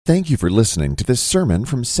Thank you for listening to this sermon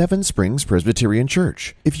from Seven Springs Presbyterian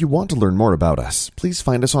Church. If you want to learn more about us, please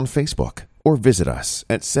find us on Facebook or visit us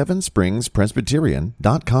at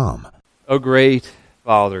sevenspringspresbyterian.com. O great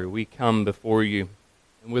Father, we come before you,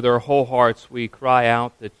 and with our whole hearts we cry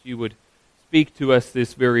out that you would speak to us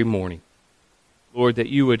this very morning. Lord, that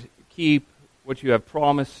you would keep what you have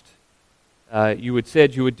promised, you had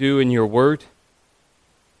said you would do in your word.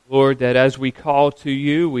 Lord, that as we call to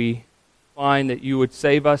you, we find that you would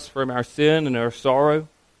save us from our sin and our sorrow,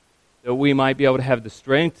 that we might be able to have the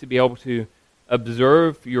strength to be able to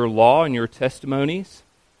observe your law and your testimonies.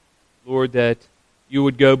 Lord, that you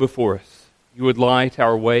would go before us. You would light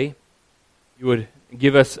our way. You would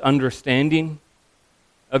give us understanding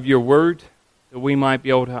of your word, that we might be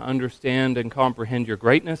able to understand and comprehend your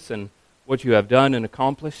greatness and what you have done and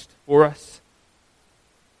accomplished for us.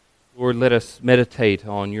 Lord, let us meditate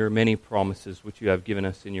on your many promises which you have given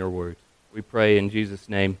us in your word. We pray in Jesus'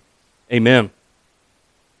 name. Amen.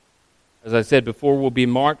 As I said before, we'll be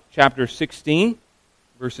Mark chapter 16,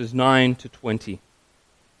 verses 9 to 20.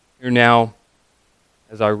 Here now,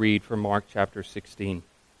 as I read from Mark chapter 16.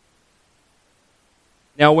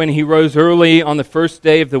 Now when he rose early on the first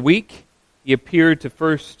day of the week, he appeared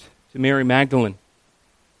first to Mary Magdalene,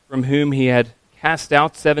 from whom he had cast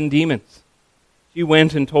out 7 demons. She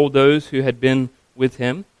went and told those who had been with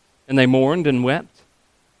him, and they mourned and wept.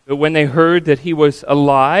 But when they heard that he was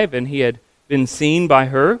alive and he had been seen by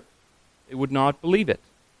her, they would not believe it.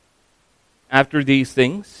 After these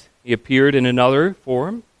things, he appeared in another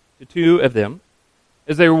form to 2 of them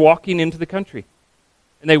as they were walking into the country.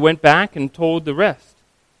 And they went back and told the rest,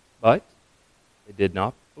 but they did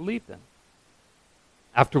not believe them.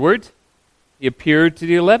 Afterward, he appeared to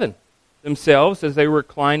the 11 themselves as they were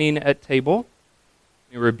reclining at table.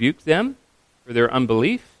 He rebuked them for their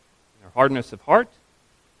unbelief and their hardness of heart,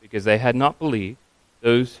 because they had not believed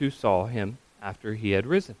those who saw him after he had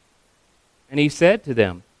risen. And he said to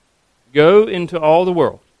them, "Go into all the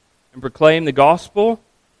world and proclaim the gospel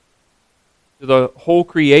to the whole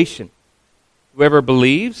creation. Whoever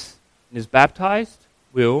believes and is baptized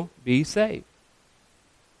will be saved.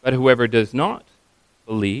 But whoever does not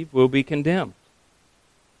believe will be condemned.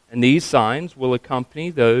 And these signs will accompany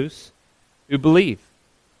those who believe.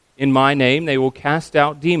 In my name they will cast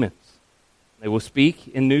out demons. They will speak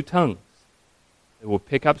in new tongues. They will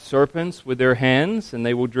pick up serpents with their hands, and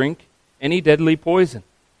they will drink any deadly poison,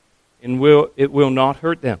 and it will not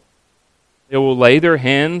hurt them. They will lay their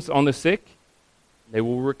hands on the sick, and they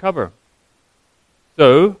will recover."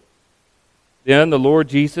 So then the Lord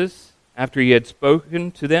Jesus, after he had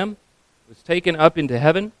spoken to them, was taken up into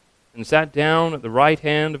heaven and sat down at the right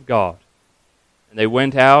hand of God. And they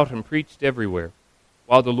went out and preached everywhere,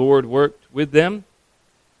 while the Lord worked with them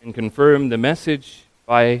and confirmed the message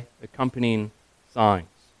by accompanying signs.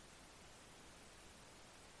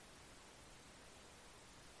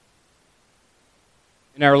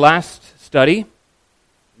 In our last study, I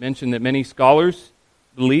mentioned that many scholars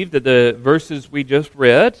believe that the verses we just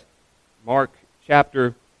read, Mark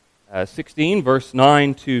chapter 16, verse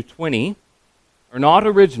 9 to 20, are not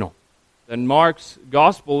original. That Mark's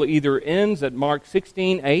gospel either ends at Mark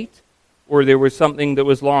 16:8, or there was something that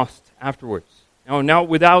was lost afterwards. Now,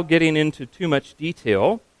 without getting into too much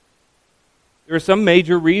detail, there are some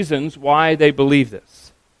major reasons why they believe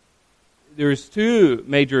this. There's 2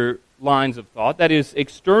 major lines of thought. That is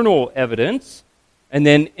external evidence and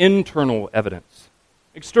then internal evidence.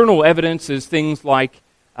 External evidence is things like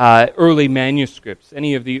early manuscripts.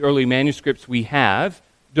 Any of the early manuscripts we have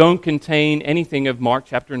don't contain anything of Mark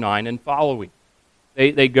chapter 9 and following.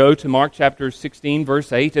 They go to Mark chapter 16,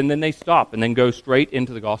 verse 8, and then they stop and then go straight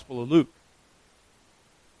into the Gospel of Luke.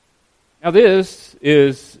 Now this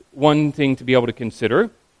is one thing to be able to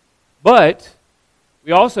consider, but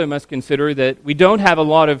we also must consider that we don't have a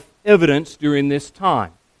lot of evidence during this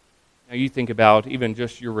time. Now you think about even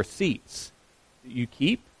just your receipts that you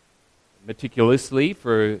keep meticulously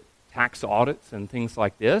for tax audits and things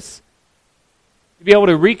like this. To be able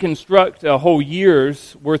to reconstruct a whole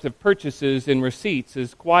year's worth of purchases in receipts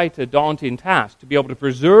is quite a daunting task, to be able to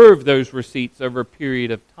preserve those receipts over a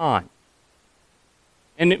period of time.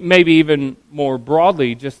 And maybe even more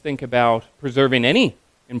broadly, just think about preserving any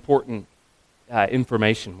important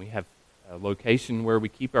information. We have a location where we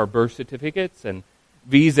keep our birth certificates and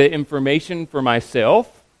visa information for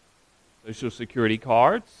myself, Social Security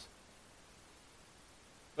cards.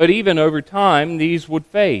 But even over time, these would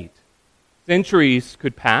fade. Centuries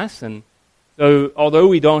could pass, and so although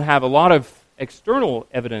we don't have a lot of external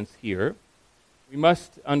evidence here, we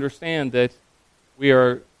must understand that we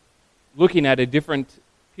are looking at a different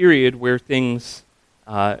period where things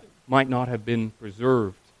might not have been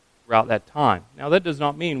preserved throughout that time. Now, that does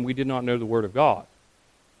not mean we did not know the Word of God.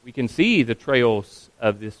 We can see the trails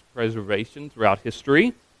of this preservation throughout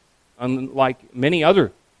history, unlike many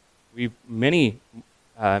other. Many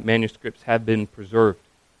manuscripts have been preserved.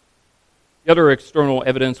 The other external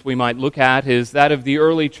evidence we might look at is that of the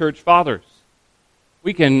early church fathers.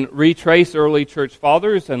 We can retrace early church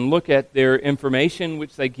fathers and look at their information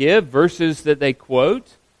which they give, verses that they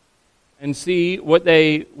quote, and see what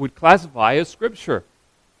they would classify as Scripture.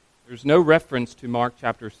 There's no reference to Mark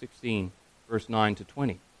chapter 16, verse 9 to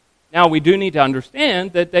 20. Now, we do need to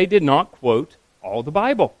understand that they did not quote all the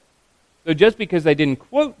Bible. So just because they didn't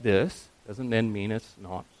quote this doesn't then mean it's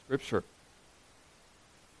not Scripture.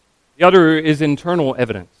 The other is internal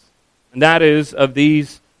evidence, and that is of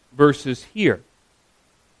these verses here.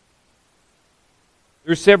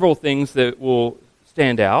 There are several things that will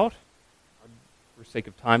stand out. For sake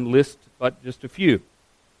of time, list but just a few.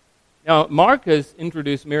 Now, Mark has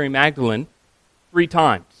introduced Mary Magdalene 3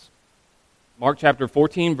 times. Mark chapter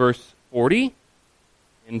 14, verse 40,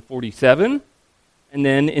 in 47, and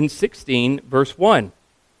then in 16, verse 1.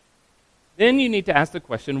 Then you need to ask the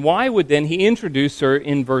question, why would then he introduce her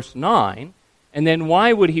in verse 9, and then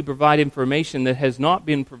why would he provide information that has not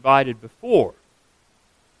been provided before?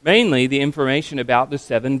 Mainly the information about the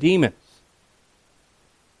 7 demons.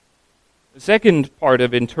 The second part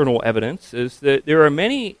of internal evidence is that there are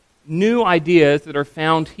many new ideas that are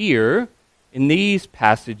found here in these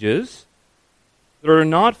passages that are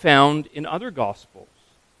not found in other Gospels.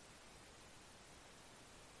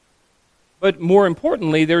 But more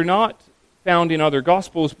importantly, they're not found in other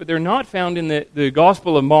Gospels, but they're not found in the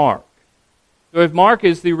Gospel of Mark. So if Mark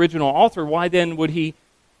is the original author, why then would he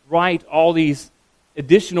write all these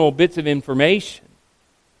additional bits of information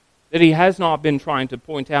that he has not been trying to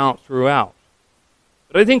point out throughout?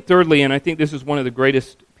 But I think thirdly, and I think this is one of the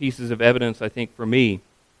greatest pieces of evidence, I think, for me,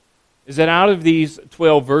 is that out of these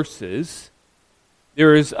 12 verses,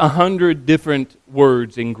 there is 100 different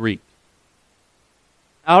words in Greek.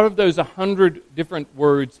 Out of those 100 different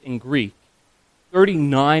words in Greek,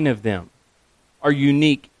 39 of them are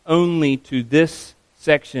unique only to this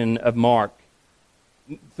section of Mark.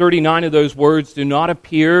 39 of those words do not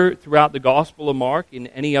appear throughout the Gospel of Mark in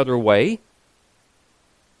any other way.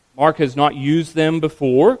 Mark has not used them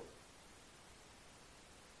before.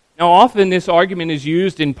 Now, often this argument is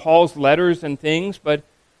used in Paul's letters and things, but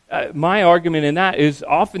my argument in that is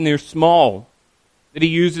often they're small, that he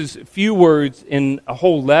uses few words in a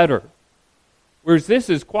whole letter. Whereas this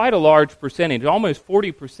is quite a large percentage. Almost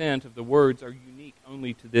 40% of the words are unique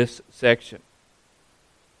only to this section.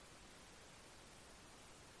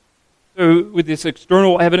 So with this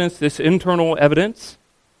external evidence, this internal evidence,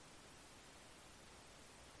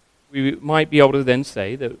 we might be able to then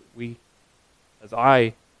say that we, as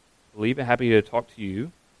I believe, and happy to talk to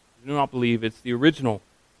you, do not believe it's the original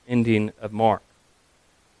ending of Mark.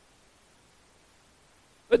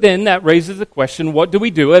 But then that raises the question, what do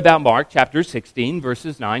we do about Mark chapter 16,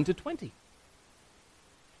 verses 9 to 20?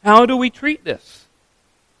 How do we treat this?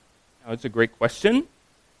 Now, it's a great question.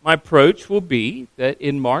 My approach will be that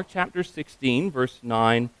in Mark chapter 16, verse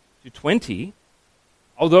 9 to 20,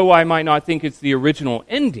 although I might not think it's the original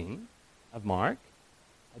ending of Mark,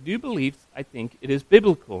 I think it is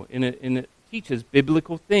biblical, and it teaches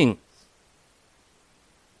biblical things.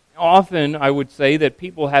 Often I would say that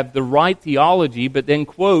people have the right theology, but then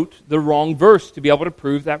quote the wrong verse to be able to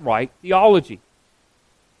prove that right theology.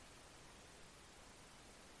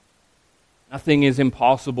 Nothing is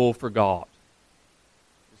impossible for God.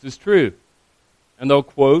 This is true. And they'll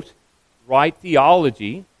quote right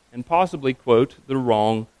theology and possibly quote the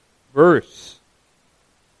wrong verse.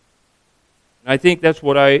 And I think that's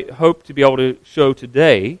what I hope to be able to show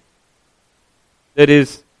today. That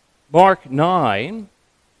is, Mark 9,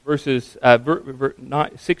 verses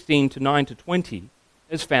 16 to 9 to 20,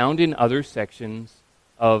 is found in other sections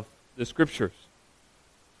of the Scriptures.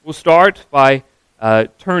 We'll start by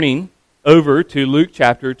turning over to Luke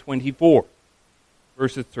chapter 24,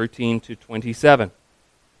 verses 13 to 27.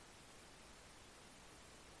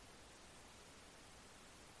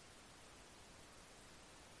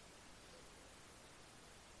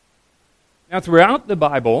 Now, throughout the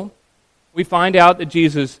Bible, we find out that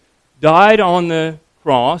Jesus died on the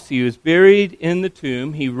cross, he was buried in the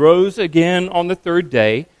tomb, he rose again on the 3rd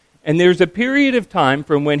day, and there's a period of time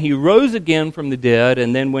from when he rose again from the dead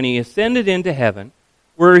and then when he ascended into heaven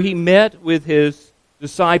where he met with his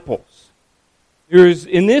disciples. There's,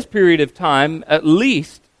 in this period of time, at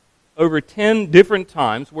least over 10 different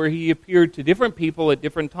times where he appeared to different people at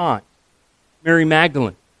different times. Mary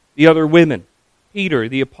Magdalene, the other women, Peter,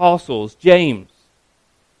 the apostles, James,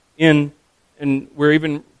 and we're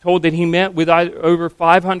even told that he met with over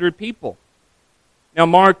 500 people. Now,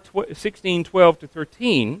 Mark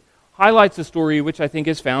 16:12-13 highlights a story which I think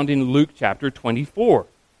is found in Luke chapter 24.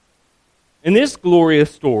 And this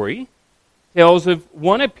glorious story tells of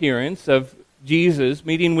one appearance of Jesus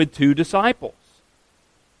meeting with two disciples,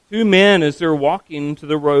 two men as they're walking to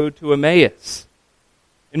the road to Emmaus.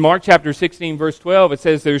 In Mark chapter 16, verse 12, it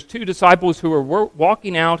says there's two disciples who are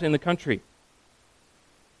walking out in the country.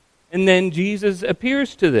 And then Jesus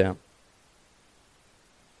appears to them.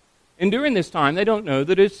 And during this time, they don't know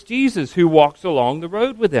that it's Jesus who walks along the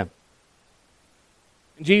road with them.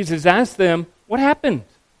 And Jesus asks them, what happened?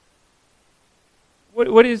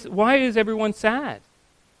 Why is everyone sad?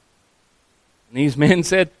 And these men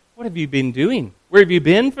said, what have you been doing? Where have you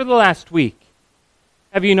been for the last week?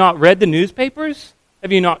 Have you not read the newspapers?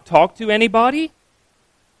 Have you not talked to anybody?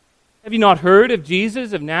 Have you not heard of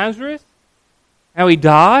Jesus of Nazareth? How he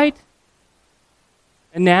died?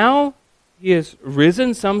 And now he has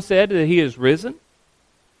risen. Some said that he has risen.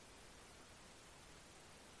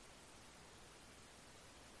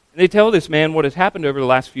 And they tell this man what has happened over the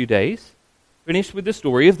last few days, finished with the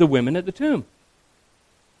story of the women at the tomb.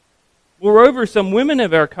 Moreover, some women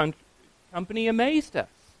of our company amazed us.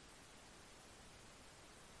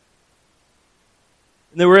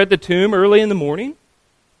 And they were at the tomb early in the morning.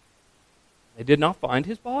 They did not find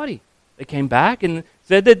his body. They came back and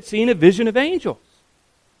said they'd seen a vision of angels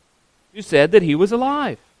who said that he was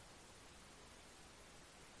alive.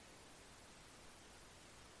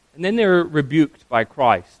 And then they're rebuked by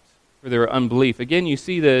Christ for their unbelief. Again, you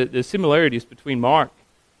see the similarities between Mark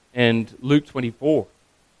and Luke 24.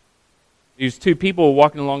 These two people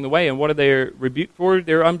walking along the way, and what are they rebuked for?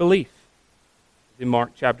 Their unbelief. In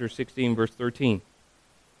Mark chapter 16, verse 13.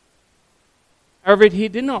 However, he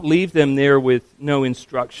did not leave them there with no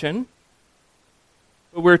instruction,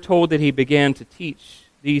 but we're told that he began to teach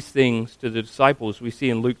these things to the disciples. We see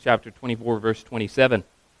in Luke chapter 24, verse 27.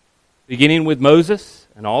 Beginning with Moses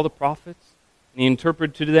and all the prophets, and he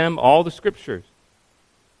interpreted to them all the scriptures,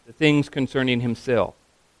 the things concerning himself.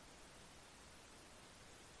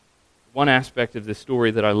 One aspect of this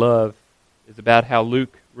story that I love is about how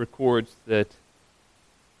Luke records that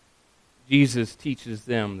Jesus teaches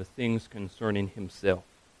them the things concerning himself.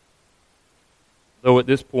 Though at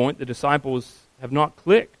this point the disciples have not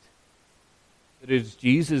clicked that it is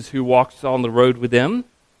Jesus who walks on the road with them,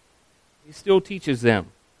 he still teaches them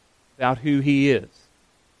about who he is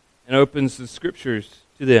and opens the scriptures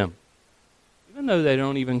to them, even though they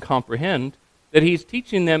don't even comprehend that he's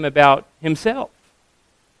teaching them about himself.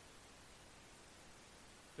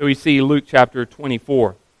 So we see Luke chapter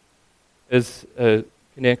 24 as a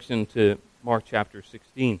connection to Mark chapter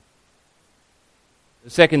 16. The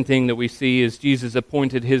second thing that we see is Jesus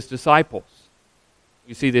appointed his disciples.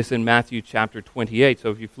 We see this in Matthew chapter 28. So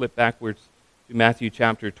if you flip backwards to Matthew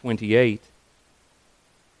chapter 28,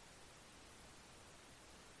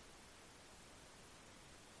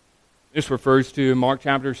 this refers to Mark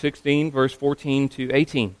chapter 16, verse 14 to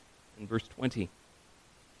 18 and verse 20.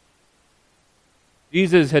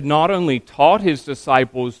 Jesus had not only taught his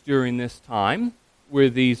disciples during this time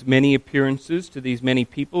with these many appearances to these many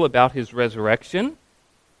people about his resurrection,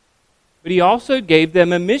 but he also gave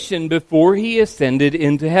them a mission before he ascended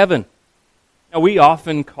into heaven. Now, we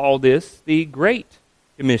often call this the Great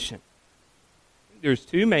Commission. There's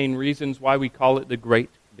two main reasons why we call it the Great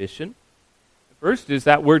Commission. The first is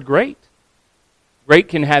that word great. Great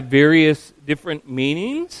can have various different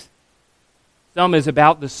meanings. Some is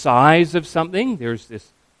about the size of something. There's this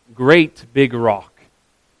great big rock.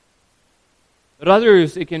 But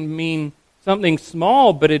others, it can mean something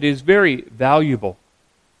small, but it is very valuable.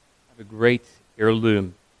 Have a great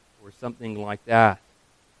heirloom or something like that.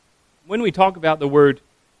 When we talk about the word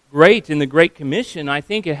great in the Great Commission, I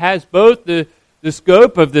think it has both the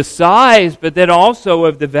scope of the size, but then also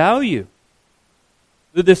of the value.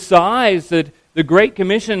 The size that the Great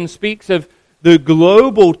Commission speaks of the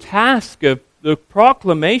global task of the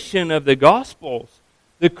proclamation of the Gospels.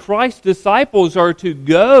 The Christ disciples are to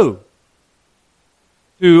go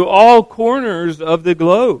to all corners of the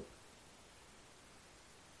globe.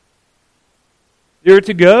 They're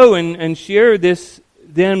to go and share this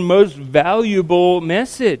then most valuable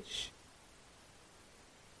message.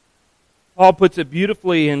 Paul puts it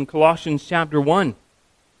beautifully in Colossians chapter 1.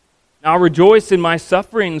 Now I rejoice in my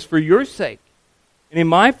sufferings for your sake, and in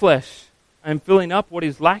my flesh I am filling up what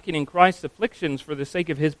is lacking in Christ's afflictions for the sake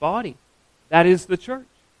of his body. That is the church,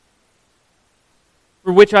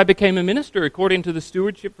 for which I became a minister according to the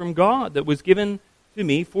stewardship from God that was given to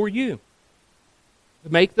me for you,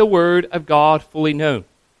 to make the word of God fully known.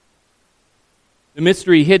 The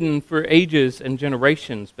mystery hidden for ages and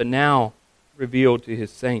generations, but now revealed to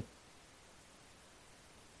his saints.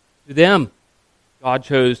 To them, God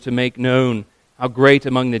chose to make known how great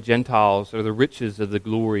among the Gentiles are the riches of the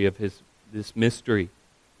glory of this mystery,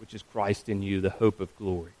 which is Christ in you, the hope of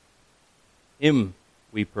glory. Him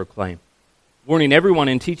we proclaim, warning everyone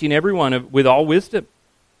and teaching everyone with all wisdom,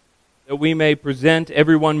 that we may present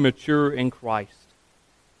everyone mature in Christ.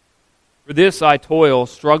 For this I toil,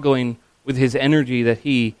 struggling with his energy that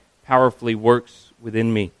he powerfully works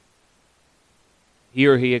within me.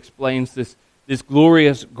 Here he explains this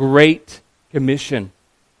glorious Great Commission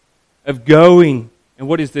of going. And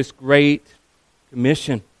what is this Great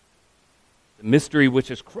Commission? The mystery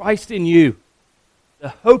which is Christ in you, the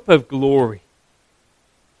hope of glory.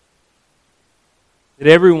 That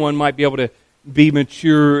everyone might be able to be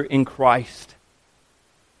mature in Christ.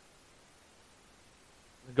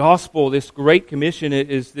 The gospel, this Great Commission,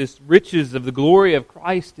 is this riches of the glory of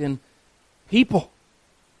Christ in people.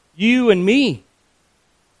 You and me.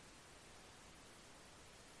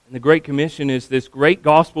 And the Great Commission is this great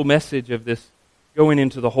gospel message of this going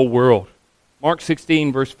into the whole world. Mark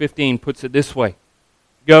 16, verse 15 puts it this way.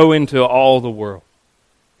 Go into all the world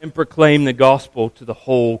and proclaim the gospel to the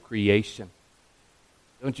whole creation.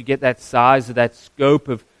 Don't you get that size of that scope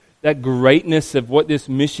of that greatness of what this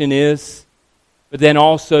mission is? But then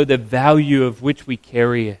also the value of which we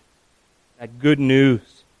carry it. That good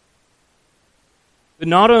news. But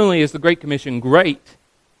not only is the Great Commission great,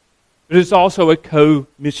 but it's also a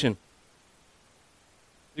co-mission.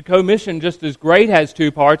 The co-mission, just as great, has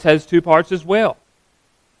two parts as well.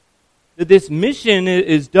 That this mission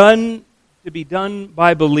is done to be done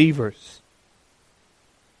by believers.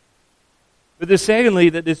 But secondly,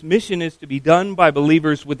 that this mission is to be done by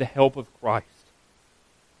believers with the help of Christ.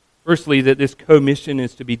 Firstly, that this co-mission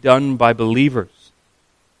is to be done by believers.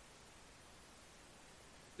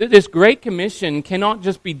 That this Great Commission cannot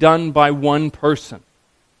just be done by one person.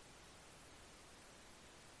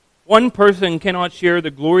 One person cannot share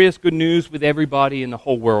the glorious good news with everybody in the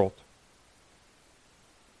whole world.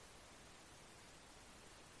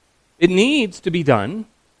 It needs to be done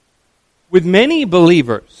with many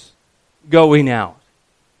believers going out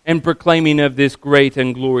and proclaiming of this great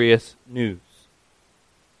and glorious news.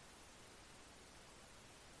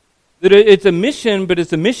 That it's a mission, but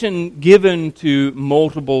it's a mission given to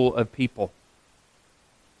multiple of people.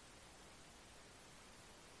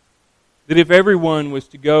 That if everyone was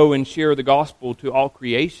to go and share the gospel to all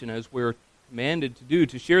creation, as we're commanded to do,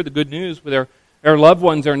 to share the good news with our loved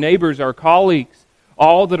ones, our neighbors, our colleagues,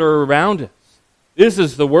 all that are around us, this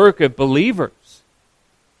is the work of believers.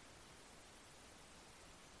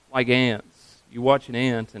 Like ants. You watch an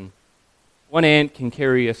ant, and one ant can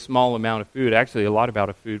carry a small amount of food, actually a lot amount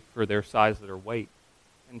of food for their size, their weight,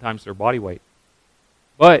 10 times their body weight.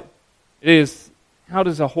 But it is, how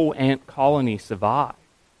does a whole ant colony survive?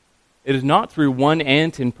 It is not through one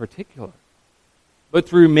ant in particular, but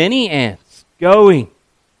through many ants going.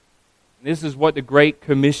 And this is what the Great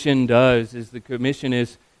Commission does, is the commission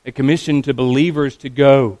is a commission to believers to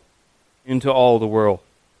go into all the world.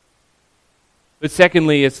 But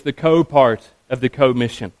secondly, it's the co-part of the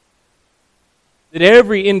co-mission. That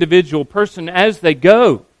every individual person, as they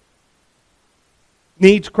go,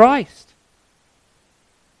 needs Christ.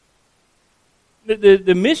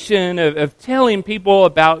 The mission of telling people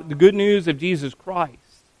about the good news of Jesus Christ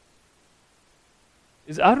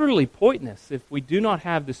is utterly pointless if we do not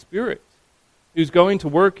have the Spirit who's going to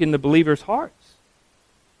work in the believer's hearts.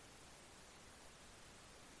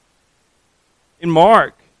 In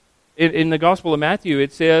Mark, in the Gospel of Matthew,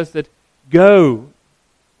 it says that go,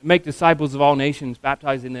 make disciples of all nations,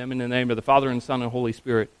 baptizing them in the name of the Father and Son and Holy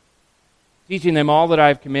Spirit, teaching them all that I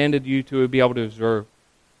have commanded you to be able to observe.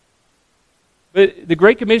 But the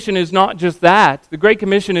Great Commission is not just that. The Great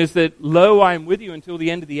Commission is that, lo, I am with you until the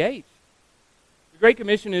end of the age. The Great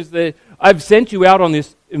Commission is that I've sent you out on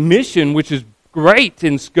this mission which is great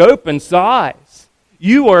in scope and size.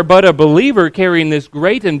 You are but a believer carrying this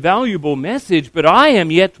great and valuable message, but I am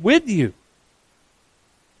yet with you.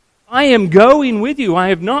 I am going with you. I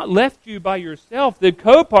have not left you by yourself. The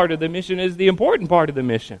co-part of the mission is the important part of the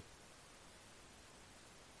mission.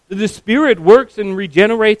 The Spirit works and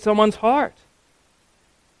regenerates someone's heart.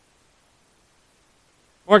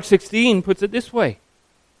 Mark 16 puts it this way.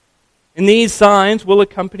 And these signs will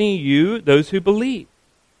accompany you, those who believe.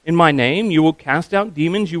 In my name you will cast out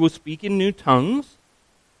demons, you will speak in new tongues,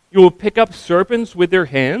 you will pick up serpents with their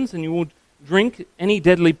hands, and you will drink any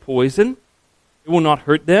deadly poison. It will not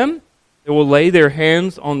hurt them. They will lay their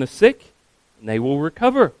hands on the sick, and they will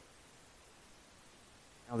recover.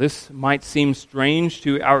 Now this might seem strange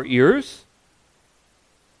to our ears,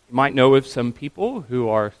 You might know of some people who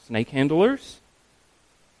are snake handlers.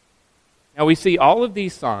 Now we see all of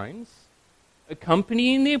these signs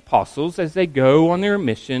accompanying the apostles as they go on their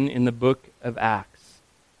mission in the book of Acts.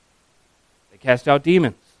 They cast out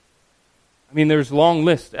demons. I mean, there's a long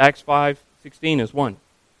list. Acts 5:16 is one.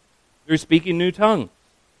 They're speaking new tongues.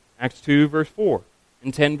 Acts 2, verse 4,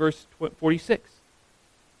 and 10, verse 46.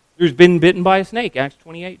 There's been bitten by a snake. Acts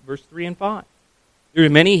 28, verse 3 and 5. There are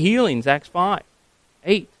many healings. Acts 5,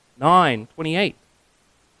 8, 9, 28.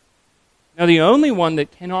 Now, the only one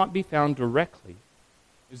that cannot be found directly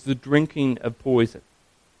is the drinking of poison.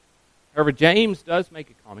 However, James does make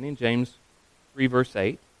a comment in James 3, verse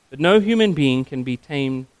 8, that no human being can be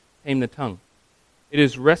tame the tongue. It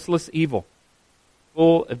is restless evil,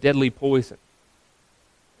 full of deadly poison.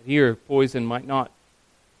 But here, poison might not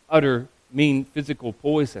mean physical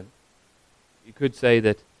poison. You could say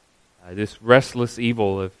that this restless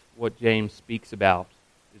evil of what James speaks about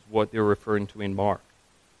is what they're referring to in Mark.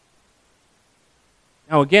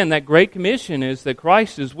 Now again, that Great Commission is that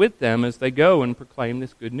Christ is with them as they go and proclaim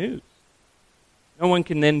this good news. No one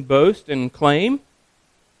can then boast and claim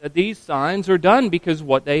that these signs are done because of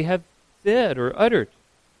what they have said or uttered.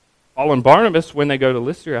 Paul and Barnabas, when they go to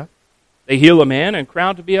Lystra, they heal a man and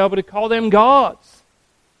crowd to be able to call them gods,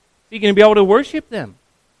 seeking to be able to worship them.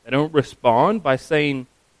 They don't respond by saying,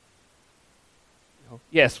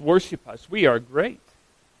 yes, worship us, we are great.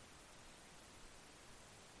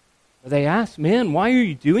 But they ask, men, why are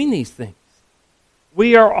you doing these things?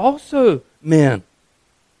 We are also men,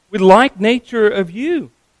 with like nature of you.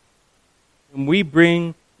 And we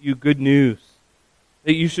bring you good news,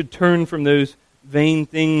 that you should turn from those vain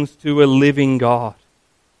things to a living God,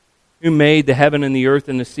 who made the heaven and the earth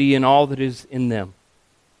and the sea and all that is in them.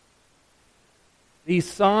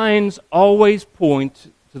 These signs always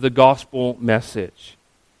point to the gospel message.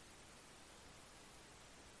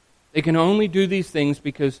 They can only do these things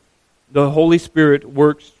because the Holy Spirit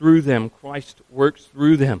works through them. Christ works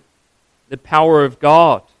through them. The power of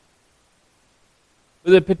God.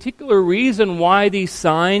 But the particular reason why these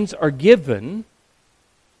signs are given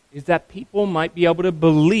is that people might be able to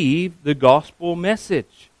believe the gospel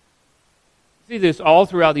message. You see this all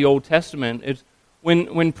throughout the Old Testament. It's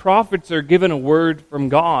when prophets are given a word from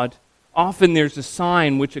God, often there's a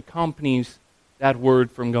sign which accompanies that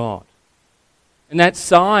word from God. And that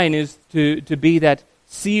sign is to be that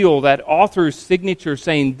seal, that author's signature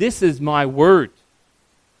saying, this is my word.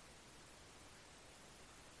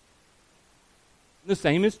 The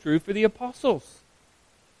same is true for the apostles.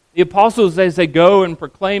 The apostles, as they go and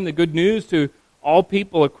proclaim the good news to all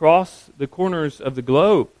people across the corners of the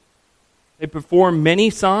globe, they perform many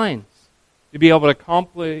signs to be able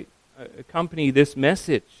to accompany this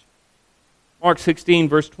message. Mark 16,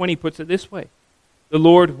 verse 20 puts it this way. The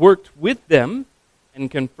Lord worked with them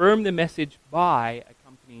and confirmed the message by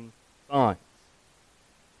accompanying signs.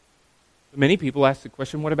 So many people ask the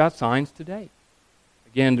question, what about signs today?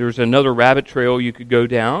 Again, there's another rabbit trail you could go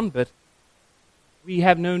down, but we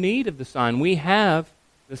have no need of the sign. We have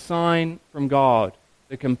the sign from God,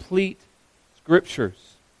 the complete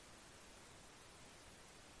Scriptures.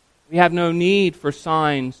 We have no need for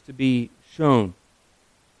signs to be shown.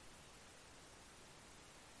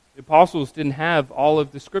 The apostles didn't have all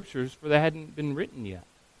of the Scriptures, for they hadn't been written yet.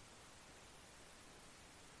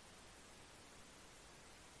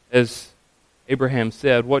 As Abraham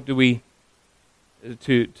said, what do we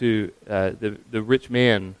to the rich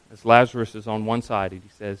man, as Lazarus is on one side, and he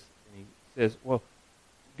says, well,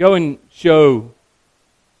 go and show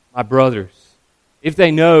my brothers. If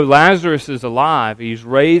they know Lazarus is alive, he's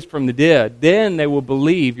raised from the dead, then they will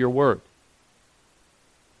believe your word.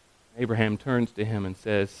 Abraham turns to him and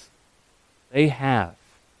says, they have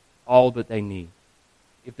all that they need.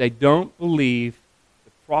 If they don't believe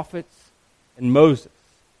the prophets and Moses,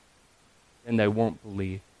 then they won't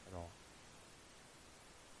believe at all.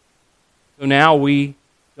 So now we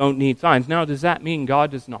don't need signs. Now, does that mean God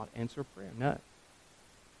does not answer prayer? No.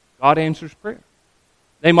 God answers prayer.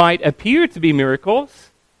 They might appear to be miracles,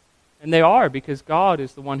 and they are because God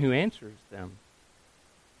is the one who answers them.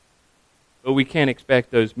 But we can't expect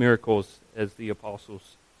those miracles as the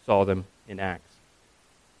apostles saw them in Acts.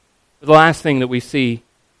 But the last thing that we see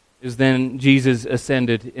is then Jesus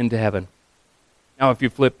ascended into heaven. Now, if you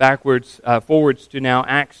flip forwards to now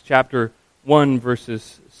Acts chapter 1,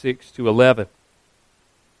 verses 6 to 11.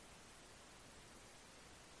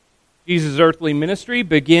 Jesus' earthly ministry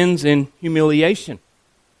begins in humiliation.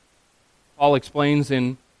 Paul explains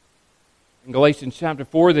in Galatians chapter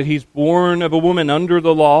 4 that he's born of a woman under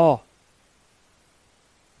the law.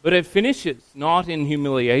 But it finishes not in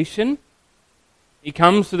humiliation. He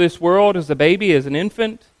comes to this world as a baby, as an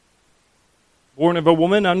infant, born of a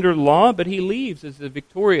woman under law, but he leaves as a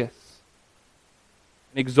victorious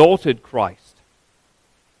and exalted Christ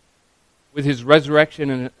with his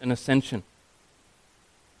resurrection and ascension.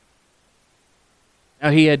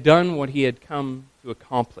 Now he had done what he had come to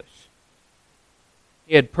accomplish.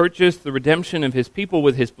 He had purchased the redemption of his people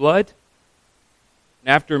with his blood, and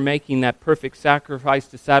after making that perfect sacrifice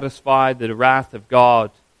to satisfy the wrath of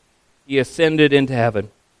God, he ascended into heaven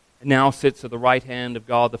and now sits at the right hand of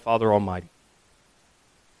God the Father Almighty.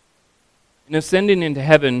 In ascending into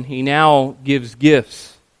heaven, he now gives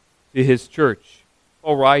gifts to his church.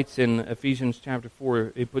 Paul writes in Ephesians chapter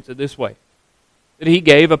 4, he puts it this way, that he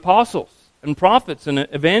gave apostles and prophets and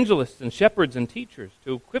evangelists and shepherds and teachers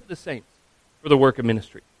to equip the saints for the work of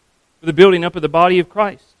ministry, for the building up of the body of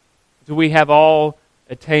Christ, until we have all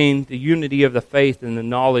attained the unity of the faith and the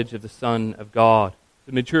knowledge of the Son of God,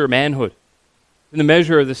 the mature manhood, in the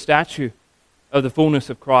measure of the stature of the fullness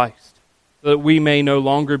of Christ, so that we may no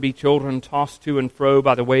longer be children tossed to and fro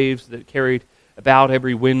by the waves that carried about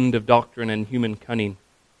every wind of doctrine and human cunning,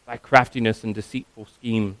 by craftiness and deceitful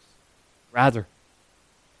schemes. Rather,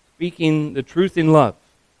 speaking the truth in love,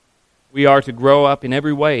 we are to grow up in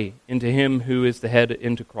every way into him who is the head,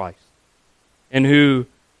 into Christ, and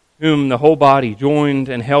whom the whole body, joined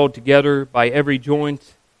and held together by every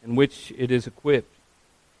joint in which it is equipped.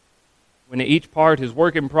 When each part is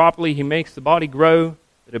working properly, he makes the body grow,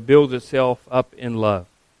 that it builds itself up in love.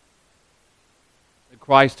 That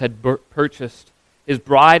Christ had purchased his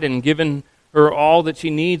bride and given her all that she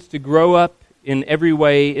needs to grow up in every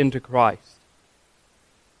way into Christ.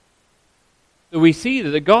 So we see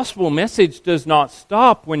that the gospel message does not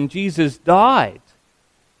stop when Jesus died,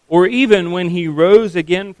 or even when he rose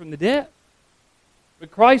again from the dead.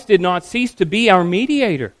 But Christ did not cease to be our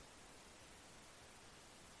mediator.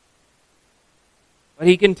 But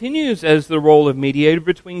he continues as the role of mediator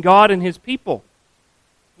between God and his people.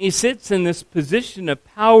 He sits in this position of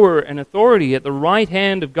power and authority at the right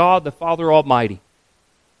hand of God the Father Almighty.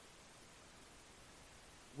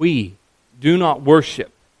 We do not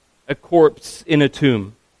worship a corpse in a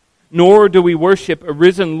tomb, nor do we worship a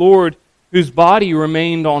risen Lord whose body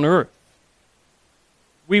remained on earth.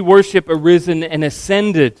 We worship a risen and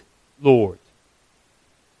ascended Lord.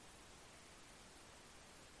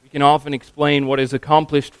 We can often explain what is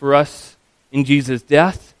accomplished for us in Jesus'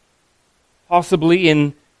 death, possibly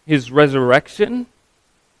in his resurrection.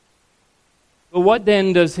 But what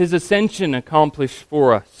then does his ascension accomplish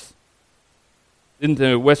for us? In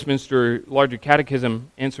the Westminster Larger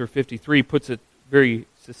Catechism, answer 53 puts it very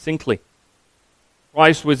succinctly.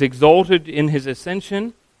 Christ was exalted in his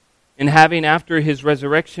ascension, and having after his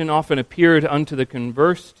resurrection often appeared unto the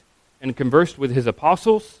conversed with his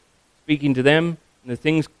apostles, speaking to them in the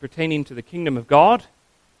things pertaining to the kingdom of God,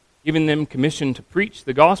 giving them commission to preach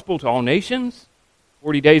the gospel to all nations.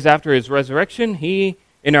 40 days after his resurrection, he,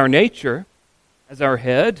 in our nature, as our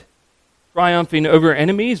head, triumphing over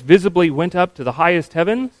enemies, visibly went up to the highest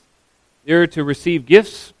heavens, there to receive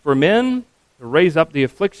gifts for men, to raise up the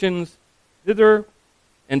afflictions thither,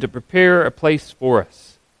 and to prepare a place for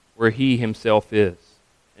us, where he himself is,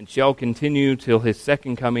 and shall continue till his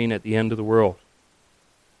second coming at the end of the world.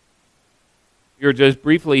 Here, just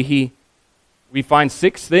briefly, we find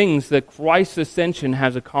 6 things that Christ's ascension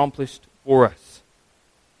has accomplished for us.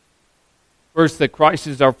 First, that Christ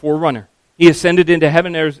is our forerunner. He ascended into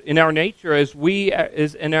heaven in our nature as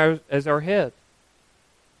our head.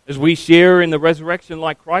 As we share in the resurrection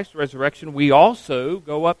like Christ's resurrection, we also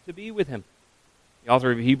go up to be with him. The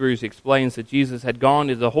author of Hebrews explains that Jesus had gone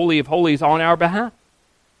to the Holy of Holies on our behalf.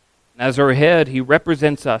 And as our head, he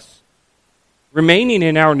represents us. Remaining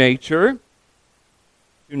in our nature,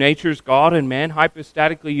 two natures, God and man,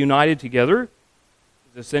 hypostatically united together,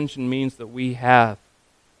 his ascension means that we have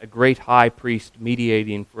a great high priest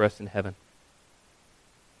mediating for us in heaven.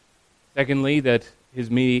 Secondly, that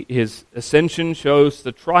his ascension shows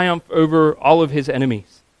the triumph over all of his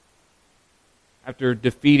enemies. After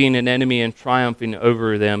defeating an enemy and triumphing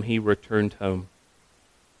over them, he returned home.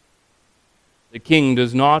 The king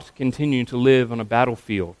does not continue to live on a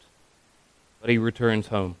battlefield, but he returns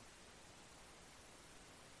home.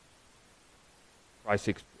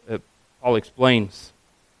 Paul explains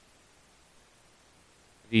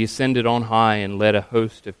that he ascended on high and led a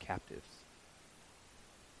host of captives.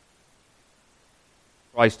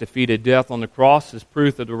 Christ defeated death on the cross as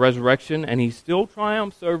proof of the resurrection, and he still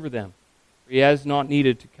triumphs over them. He has not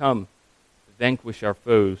needed to come to vanquish our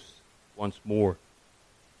foes once more.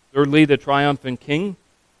 Thirdly, the triumphant king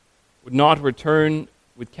would not return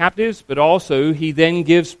with captives, but also he then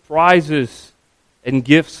gives prizes and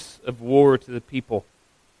gifts of war to the people.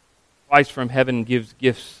 Christ from heaven gives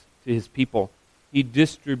gifts to his people. He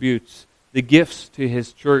distributes the gifts to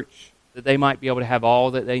His church that they might be able to have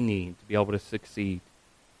all that they need to be able to succeed.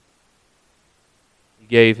 He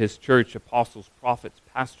gave His church apostles, prophets,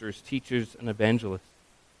 pastors, teachers, and evangelists.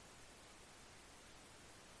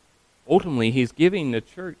 Ultimately, He's giving the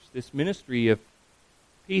church this ministry of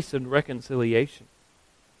peace and reconciliation.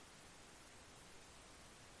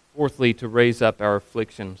 Fourthly, to raise up our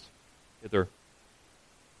afflictions hither.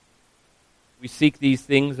 We seek these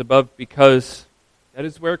things above because that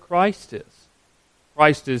is where Christ is.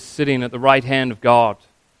 Christ is sitting at the right hand of God.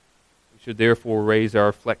 We should therefore raise our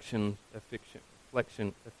afflictions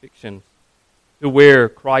to where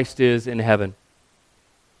Christ is in heaven.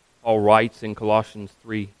 Paul writes in Colossians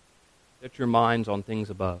 3, set your minds on things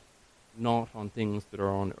above, not on things that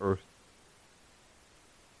are on earth.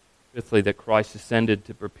 Fifthly, that Christ ascended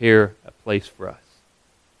to prepare a place for us.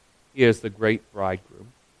 He is the great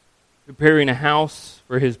bridegroom, preparing a house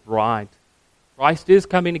for His bride. Christ is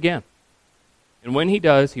coming again. And when He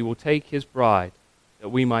does, He will take His bride that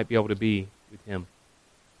we might be able to be with Him.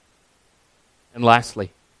 And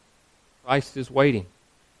lastly, Christ is waiting.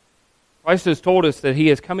 Christ has told us that He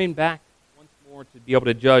is coming back once more to be able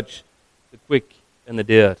to judge the quick and the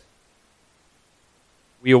dead.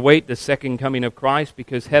 We await the second coming of Christ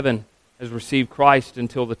because heaven has received Christ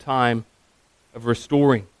until the time of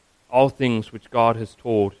restoring all things which God has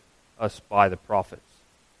told us by the prophets.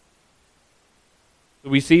 So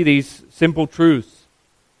we see these simple truths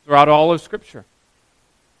throughout all of Scripture.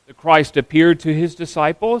 That Christ appeared to His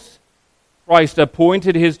disciples. Christ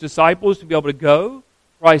appointed His disciples to be able to go.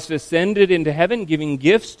 Christ ascended into heaven, giving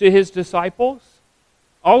gifts to His disciples.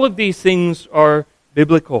 All of these things are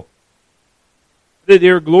biblical. That they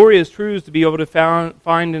are glorious truths to be able to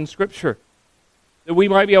find in Scripture. That we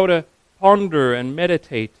might be able to ponder and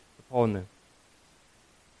meditate upon them.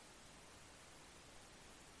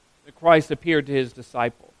 That Christ appeared to His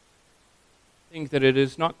disciples. I think that it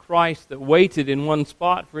is not Christ that waited in one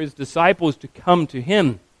spot for His disciples to come to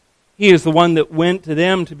Him. He is the one that went to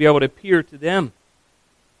them to be able to appear to them.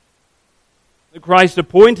 That Christ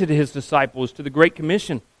appointed His disciples to the Great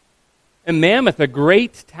Commission. A mammoth, a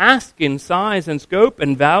great task in size and scope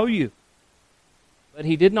and value. But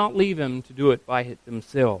He did not leave them to do it by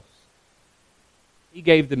themselves. He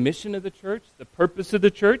gave the mission of the church, the purpose of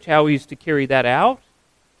the church, how He's to carry that out.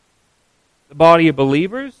 The body of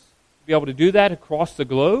believers, to be able to do that across the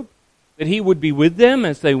globe. That He would be with them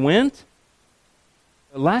as they went.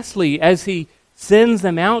 But lastly, as He sends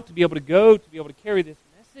them out to be able to go, to be able to carry this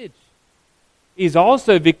message, He's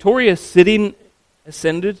also victorious,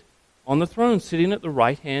 ascended on the throne, sitting at the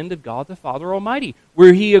right hand of God the Father Almighty,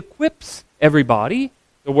 where He equips everybody,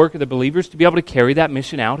 the work of the believers, to be able to carry that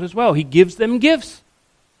mission out as well. He gives them gifts.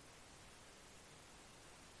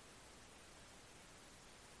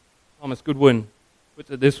 Thomas Goodwin puts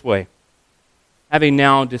it this way: having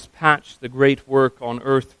now dispatched the great work on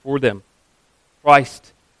earth for them,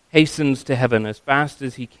 Christ hastens to heaven as fast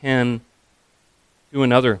as He can to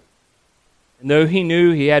another. And though He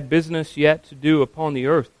knew He had business yet to do upon the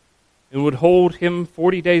earth, and would hold Him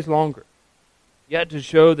 40 days longer, yet to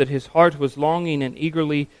show that His heart was longing and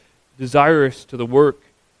eagerly desirous to the work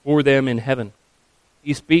for them in heaven,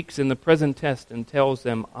 He speaks in the present test and tells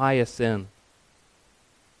them, I ascend.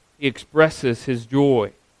 He expresses His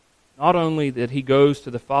joy, not only that He goes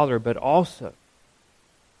to the Father, but also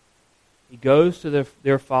He goes to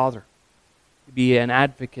their Father to be an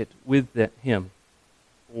advocate with Him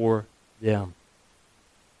for them.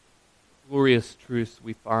 Glorious truths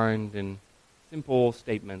we find in simple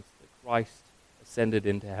statements that Christ ascended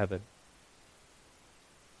into heaven.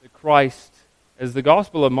 That Christ, as the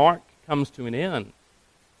Gospel of Mark comes to an end,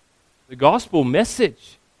 the gospel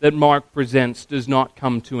message that Mark presents does not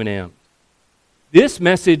come to an end. This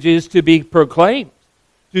message is to be proclaimed,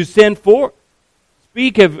 to send forth,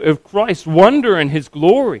 speak of Christ's wonder and His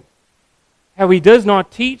glory. How He does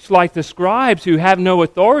not teach like the scribes who have no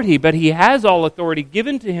authority, but He has all authority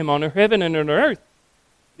given to Him on heaven and on earth.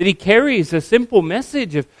 That He carries a simple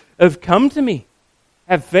message of come to me,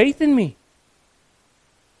 have faith in me.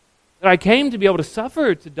 That I came to be able to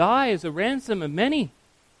suffer, to die as a ransom of many.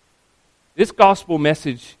 This gospel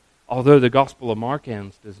message, although the Gospel of Mark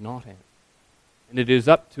ends, does not end. And it is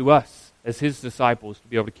up to us as His disciples to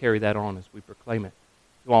be able to carry that on as we proclaim it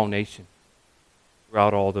to all nations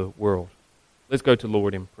throughout all the world. Let's go to the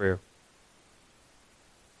Lord in prayer.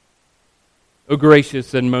 O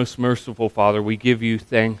gracious and most merciful Father, we give You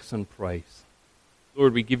thanks and praise.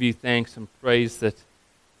 Lord, we give You thanks and praise that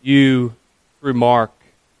You, through Mark,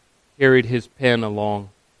 carried his pen along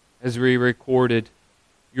as we recorded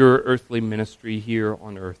Your earthly ministry here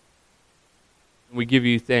on earth. And we give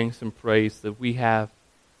you thanks and praise that we have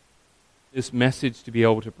this message to be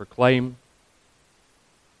able to proclaim.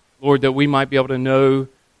 Lord, that we might be able to know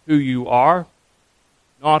who you are,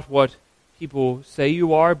 not what people say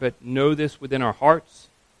you are, but know this within our hearts.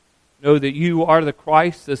 Know that you are the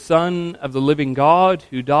Christ, the Son of the living God,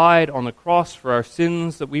 who died on the cross for our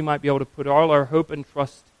sins, that we might be able to put all our hope and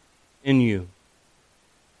trust in you.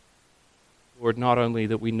 Lord, not only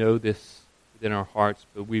that we know this within our hearts,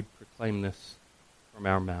 but we proclaim this from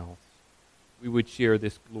our mouths. We would share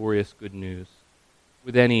this glorious good news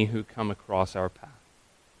with any who come across our path.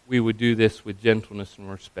 We would do this with gentleness and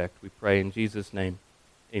respect. We pray in Jesus' name.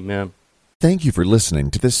 Amen. Thank you for listening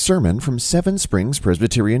to this sermon from Seven Springs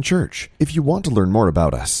Presbyterian Church. If you want to learn more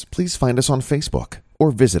about us, please find us on Facebook or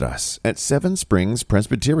visit us at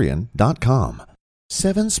sevenspringspresbyterian.com.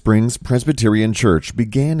 Seven Springs Presbyterian Church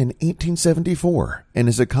began in 1874 and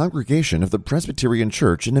is a congregation of the Presbyterian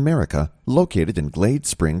Church in America located in Glade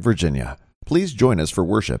Spring, Virginia. Please join us for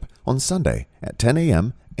worship on Sunday at 10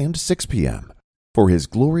 a.m. and 6 p.m. For His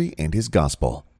glory and His gospel.